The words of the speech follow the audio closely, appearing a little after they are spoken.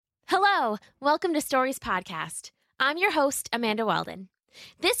Hello, welcome to Stories Podcast. I'm your host, Amanda Weldon.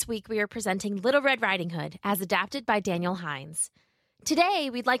 This week we are presenting Little Red Riding Hood as adapted by Daniel Hines. Today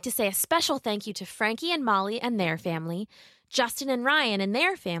we'd like to say a special thank you to Frankie and Molly and their family, Justin and Ryan and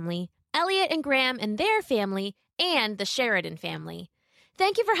their family, Elliot and Graham and their family, and the Sheridan family.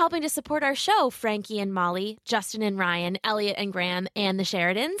 Thank you for helping to support our show, Frankie and Molly, Justin and Ryan, Elliot and Graham, and the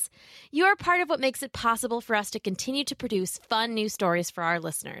Sheridans. You are part of what makes it possible for us to continue to produce fun new stories for our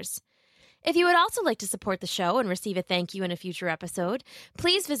listeners. If you would also like to support the show and receive a thank you in a future episode,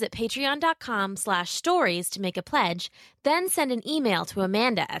 please visit patreon.com/stories to make a pledge, then send an email to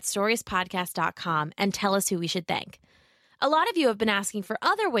amanda@storiespodcast.com and tell us who we should thank. A lot of you have been asking for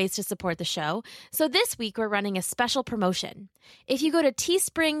other ways to support the show, so this week we're running a special promotion. If you go to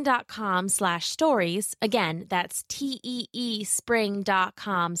teespring.com/stories, again, that's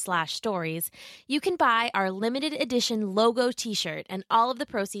teespring.com/stories, you can buy our limited edition logo t-shirt and all of the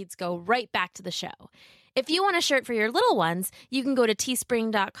proceeds go right back to the show. If you want a shirt for your little ones, you can go to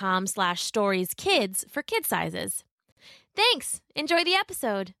teespring.com/storieskids for kid sizes. Thanks! Enjoy the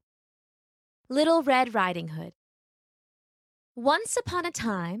episode. Little Red Riding Hood. Once upon a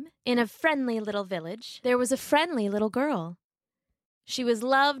time, in a friendly little village, there was a friendly little girl. She was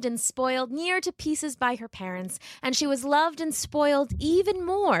loved and spoiled near to pieces by her parents, and she was loved and spoiled even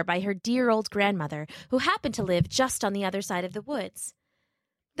more by her dear old grandmother, who happened to live just on the other side of the woods.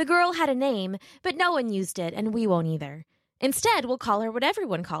 The girl had a name, but no one used it, and we won't either. Instead, we'll call her what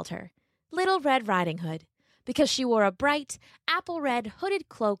everyone called her, Little Red Riding Hood, because she wore a bright, apple-red hooded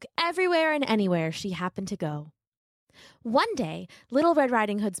cloak everywhere and anywhere she happened to go. One day, Little Red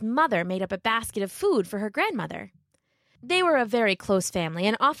Riding Hood's mother made up a basket of food for her grandmother. They were a very close family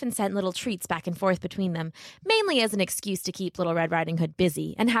and often sent little treats back and forth between them, mainly as an excuse to keep Little Red Riding Hood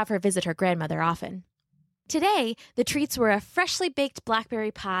busy and have her visit her grandmother often. Today, the treats were a freshly baked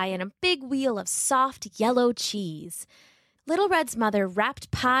blackberry pie and a big wheel of soft yellow cheese. Little Red's mother wrapped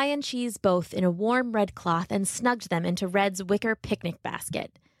pie and cheese both in a warm red cloth and snugged them into Red's wicker picnic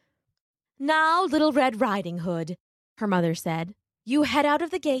basket. "Now, Little Red Riding Hood," her mother said, "you head out of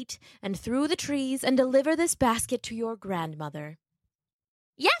the gate and through the trees and deliver this basket to your grandmother."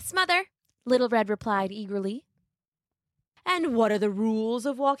 "Yes, Mother," Little Red replied eagerly. "And what are the rules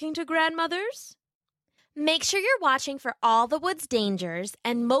of walking to grandmother's?" "Make sure you're watching for all the wood's dangers,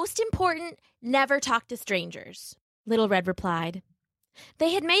 and most important, never talk to strangers," Little Red replied.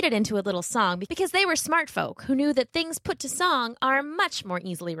 They had made it into a little song because they were smart folk who knew that things put to song are much more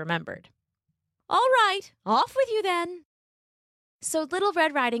easily remembered. "All right, off with you then." So Little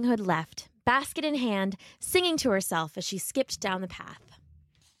Red Riding Hood left, basket in hand, singing to herself as she skipped down the path.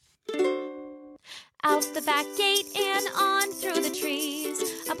 Out the back gate and on through the trees,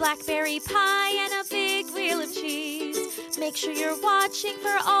 a blackberry pie and a big wheel of cheese. Make sure you're watching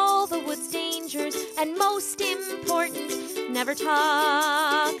for all the wood's dangers, and most important, never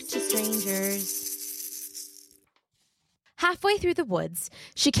talk to strangers. Halfway through the woods,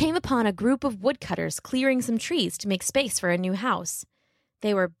 she came upon a group of woodcutters clearing some trees to make space for a new house.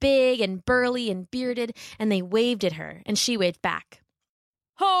 They were big and burly and bearded, and they waved at her, and she waved back.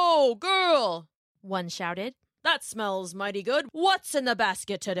 "Ho, girl!" one shouted. "That smells mighty good. What's in the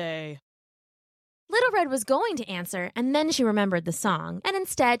basket today?" Little Red was going to answer, and then she remembered the song, and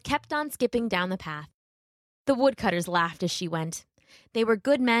instead kept on skipping down the path. The woodcutters laughed as she went. They were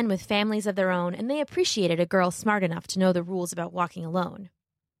good men with families of their own, and they appreciated a girl smart enough to know the rules about walking alone.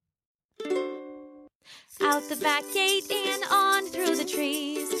 Out the back gate and on through the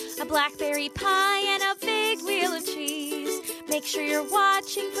trees, a blackberry pie and a big wheel of cheese. Make sure you're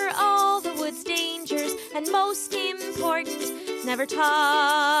watching for all the wood's dangers, and most important, never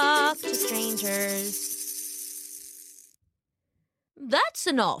talk to strangers. "That's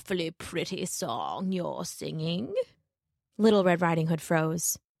an awfully pretty song you're singing." Little Red Riding Hood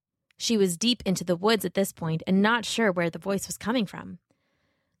froze. She was deep into the woods at this point and not sure where the voice was coming from.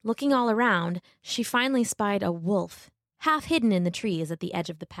 Looking all around, she finally spied a wolf, half hidden in the trees at the edge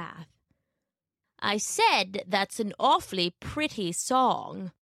of the path. "I said that's an awfully pretty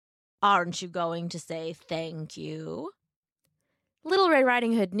song. Aren't you going to say thank you?" Little Red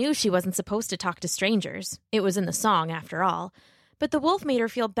Riding Hood knew she wasn't supposed to talk to strangers. It was in the song, after all. But the wolf made her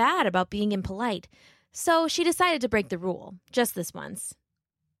feel bad about being impolite, so she decided to break the rule, just this once.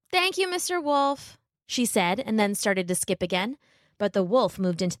 "Thank you, Mr. Wolf," she said, and then started to skip again, but the wolf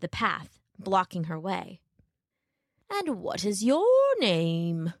moved into the path, blocking her way. "And what is your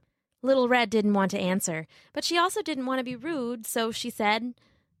name?" Little Red didn't want to answer, but she also didn't want to be rude, so she said,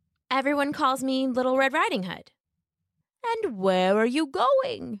 "Everyone calls me Little Red Riding Hood." "And where are you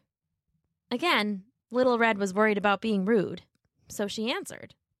going?" Again, Little Red was worried about being rude, so she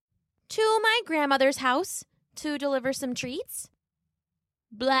answered, To my grandmother's house to deliver some treats.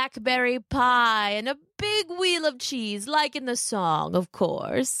 Blackberry pie and a big wheel of cheese, like in the song, of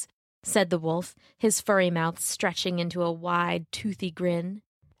course, said the wolf, his furry mouth stretching into a wide, toothy grin.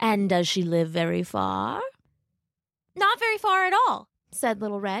 And does she live very far? Not very far at all, said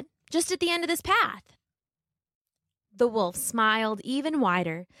Little Red, just at the end of this path. The wolf smiled even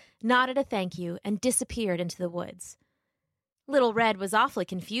wider, nodded a thank you, and disappeared into the woods. Little Red was awfully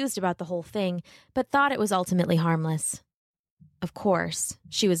confused about the whole thing, but thought it was ultimately harmless. Of course,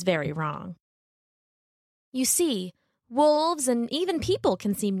 she was very wrong. You see, wolves and even people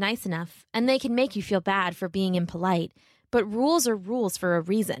can seem nice enough, and they can make you feel bad for being impolite, but rules are rules for a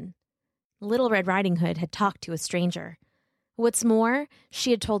reason. Little Red Riding Hood had talked to a stranger. What's more,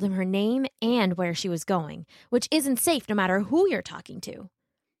 she had told him her name and where she was going, which isn't safe no matter who you're talking to.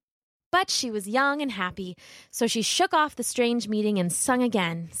 But she was young and happy, so she shook off the strange meeting and sung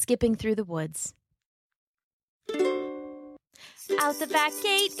again, skipping through the woods. Out the back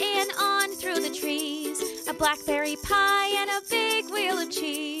gate and on through the trees, a blackberry pie and a big wheel of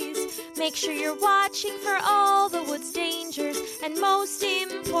cheese. Make sure you're watching for all the wood's dangers, and most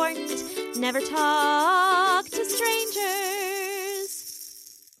important, never talk to strangers.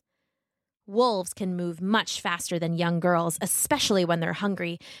 Wolves can move much faster than young girls, especially when they're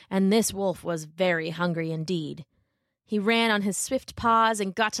hungry, and this wolf was very hungry indeed. He ran on his swift paws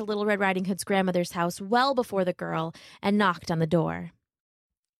and got to Little Red Riding Hood's grandmother's house well before the girl and knocked on the door.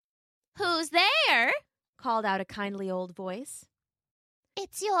 "Who's there?" called out a kindly old voice.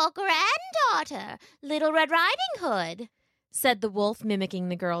 "It's your granddaughter, Little Red Riding Hood," said the wolf, mimicking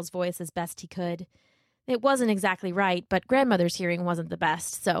the girl's voice as best he could. It wasn't exactly right, but grandmother's hearing wasn't the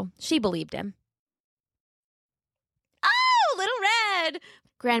best, so she believed him. "Oh, Little Red!"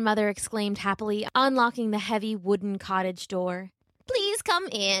 Grandmother exclaimed happily, unlocking the heavy wooden cottage door. "Please come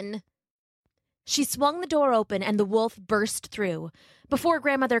in." She swung the door open and the wolf burst through. Before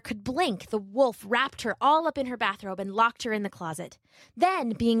Grandmother could blink, the wolf wrapped her all up in her bathrobe and locked her in the closet.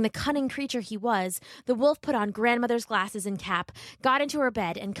 Then, being the cunning creature he was, the wolf put on Grandmother's glasses and cap, got into her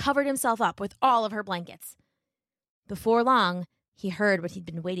bed, and covered himself up with all of her blankets. Before long, he heard what he'd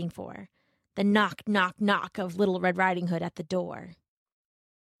been waiting for, the knock, knock, knock of Little Red Riding Hood at the door.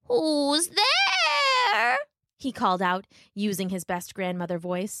 "Who's there?" he called out, using his best grandmother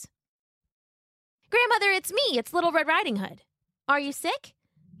voice. "Grandmother, it's me. It's Little Red Riding Hood. Are you sick?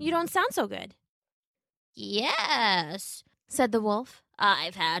 You don't sound so good." "Yes," said the wolf.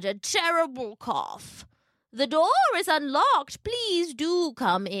 "I've had a terrible cough. The door is unlocked. Please do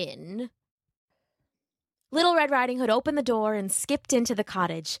come in." Little Red Riding Hood opened the door and skipped into the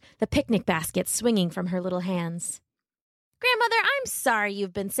cottage, the picnic basket swinging from her little hands. "Grandmother, I'm sorry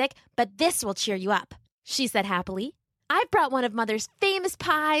you've been sick, but this will cheer you up," she said happily. "I've brought one of Mother's famous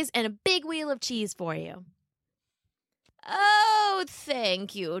pies and a big wheel of cheese for you." "Oh,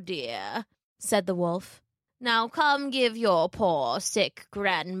 thank you, dear," said the wolf. "Now come give your poor, sick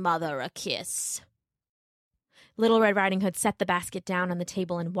grandmother a kiss." Little Red Riding Hood set the basket down on the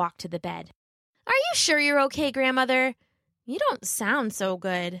table and walked to the bed. "Are you sure you're okay, Grandmother? You don't sound so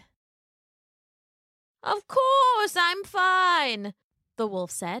good." "Of course, I'm fine," the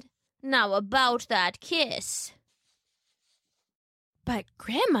wolf said. "Now about that kiss." "But,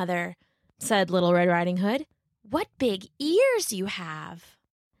 Grandmother," said Little Red Riding Hood, "what big ears you have."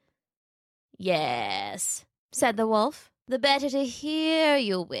 "Yes," said the wolf, "the better to hear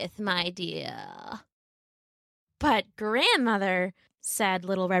you with, my dear." "But, Grandmother," said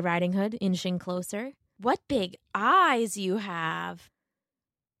Little Red Riding Hood, inching closer, "what big eyes you have."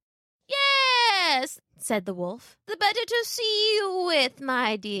 "Yes," said the wolf, "the better to see you with,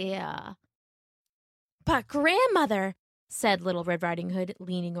 my dear." "But, Grandmother," said Little Red Riding Hood,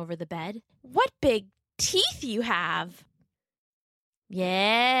 leaning over the bed, "what big teeth you have."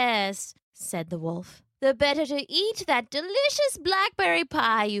 "Yes," said the wolf, "the better to eat that delicious blackberry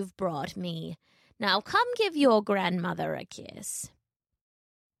pie you've brought me. Now come give your grandmother a kiss."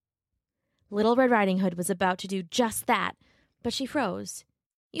 Little Red Riding Hood was about to do just that, but she froze.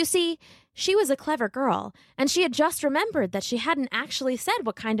 You see, she was a clever girl, and she had just remembered that she hadn't actually said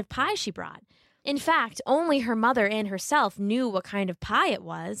what kind of pie she brought. In fact, only her mother and herself knew what kind of pie it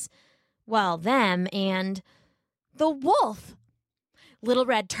was. Well, them and the wolf. Little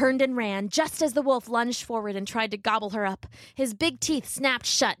Red turned and ran just as the wolf lunged forward and tried to gobble her up. His big teeth snapped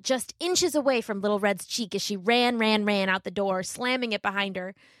shut just inches away from Little Red's cheek as she ran out the door, slamming it behind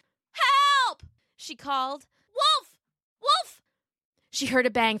her. "Help!" she called. "Wolf! Wolf!" She heard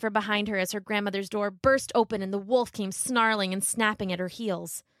a bang from behind her as her grandmother's door burst open and the wolf came snarling and snapping at her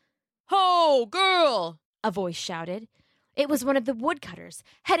heels. "Ho, girl!" a voice shouted. It was one of the woodcutters,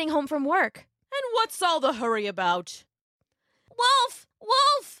 heading home from work. And what's all the hurry about? "Wolf!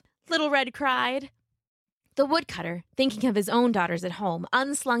 Wolf!" Little Red cried. The woodcutter, thinking of his own daughters at home,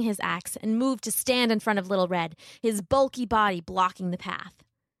 unslung his axe and moved to stand in front of Little Red, his bulky body blocking the path.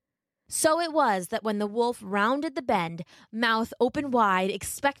 So it was that when the wolf rounded the bend, mouth open wide,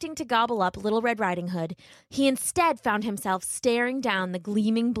 expecting to gobble up Little Red Riding Hood, he instead found himself staring down the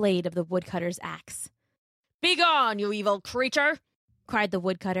gleaming blade of the woodcutter's axe. "Begone, you evil creature!" cried the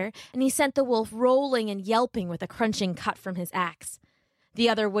woodcutter, and he sent the wolf rolling and yelping with a crunching cut from his axe. The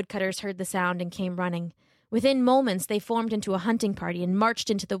other woodcutters heard the sound and came running. Within moments, they formed into a hunting party and marched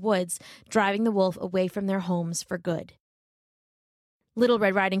into the woods, driving the wolf away from their homes for good. Little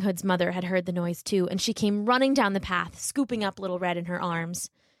Red Riding Hood's mother had heard the noise too, and she came running down the path, scooping up Little Red in her arms.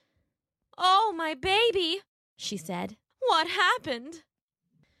 "Oh, my baby," she said. "What happened?"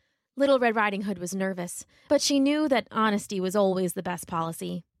 Little Red Riding Hood was nervous, but she knew that honesty was always the best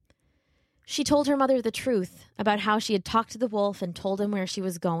policy. She told her mother the truth about how she had talked to the wolf and told him where she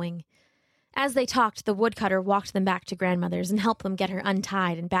was going. As they talked, the woodcutter walked them back to grandmother's and helped them get her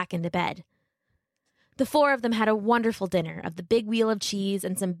untied and back into bed. The four of them had a wonderful dinner of the big wheel of cheese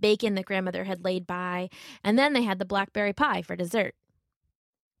and some bacon that grandmother had laid by, and then they had the blackberry pie for dessert.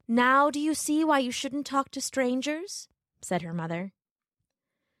 "Now do you see why you shouldn't talk to strangers?" said her mother.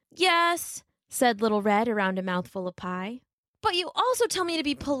 "Yes," said Little Red around a mouthful of pie. "But you also tell me to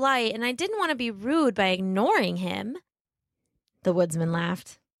be polite, and I didn't want to be rude by ignoring him." The woodsman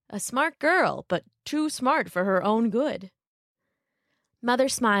laughed. "A smart girl, but too smart for her own good." Mother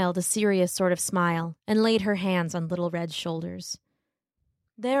smiled a serious sort of smile and laid her hands on Little Red's shoulders.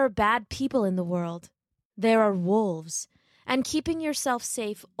 "There are bad people in the world. There are wolves. And keeping yourself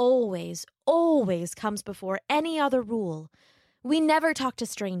safe always, always comes before any other rule. We never talk to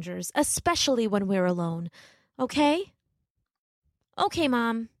strangers, especially when we're alone. Okay?" "Okay,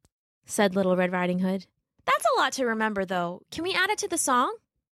 Mom," said Little Red Riding Hood. "That's a lot to remember, though. Can we add it to the song?"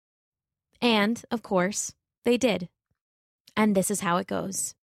 And, of course, they did. And this is how it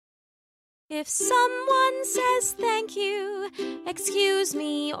goes. "If someone says thank you, excuse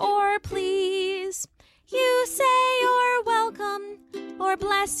me, or please, you say you're welcome, or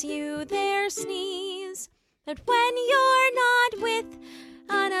bless you, their sneeze. That when you're not with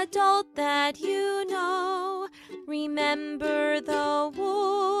an adult that you know, remember the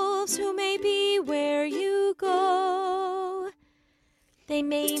wolves who may be where you go. They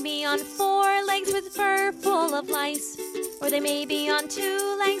may be on 4 legs with fur full of lice, or they may be on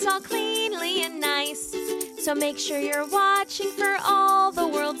 2 legs all cleanly and nice. So make sure you're watching for all the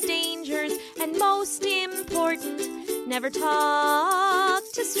world's dangers, and most important, never talk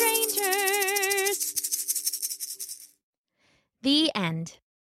to strangers." The end.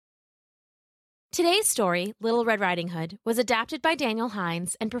 Today's story, Little Red Riding Hood, was adapted by Daniel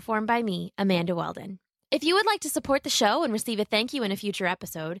Hines and performed by me, Amanda Weldon. If you would like to support the show and receive a thank you in a future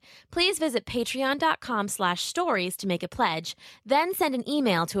episode, please visit patreon.com/stories to make a pledge, then send an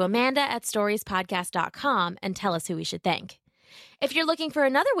email to amanda@storiespodcast.com and tell us who we should thank. If you're looking for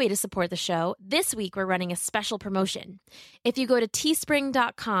another way to support the show, this week we're running a special promotion. If you go to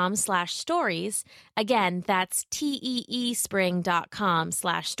teespring.com/stories, again, that's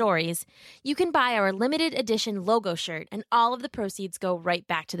teespring.com/stories, you can buy our limited edition logo shirt and all of the proceeds go right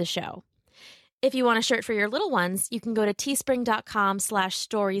back to the show. If you want a shirt for your little ones, you can go to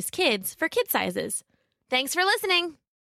teespring.com/storieskids for kid sizes. Thanks for listening.